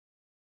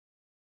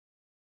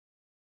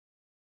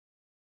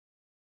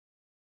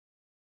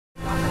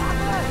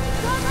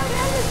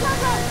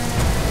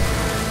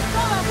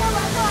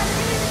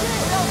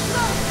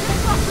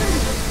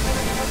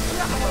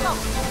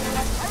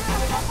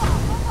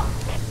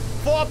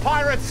4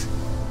 pirates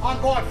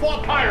on board.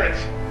 4 pirates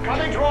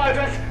coming towards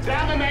us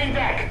down the main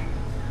deck.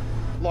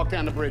 Lock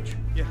down the bridge.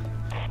 Yeah.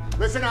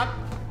 Listen up.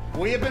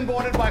 We have been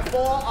boarded by 4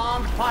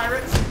 armed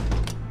pirates.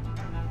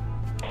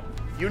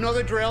 You know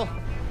the drill.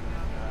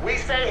 We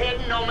stay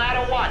hidden no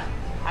matter what.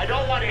 I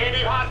don't want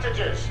any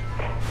hostages.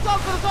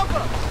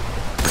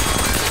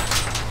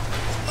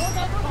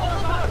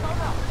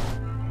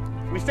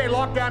 We stay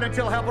locked down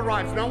until help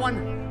arrives. No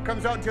one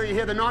comes out until you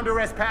hear the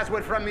non-duress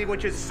password from me,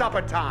 which is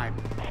supper time.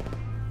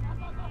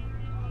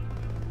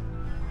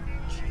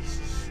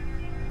 Jesus.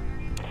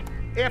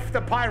 If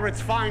the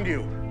pirates find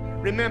you,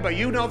 remember,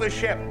 you know the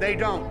ship, they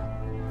don't.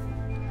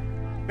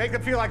 Make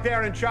them feel like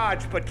they're in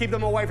charge, but keep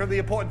them away from the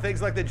important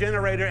things like the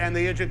generator and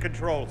the engine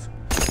controls.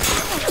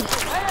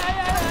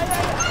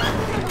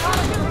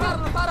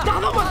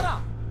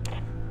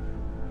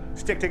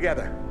 Stick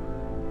together,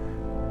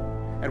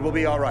 and we'll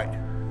be all right.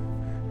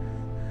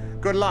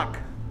 Good luck.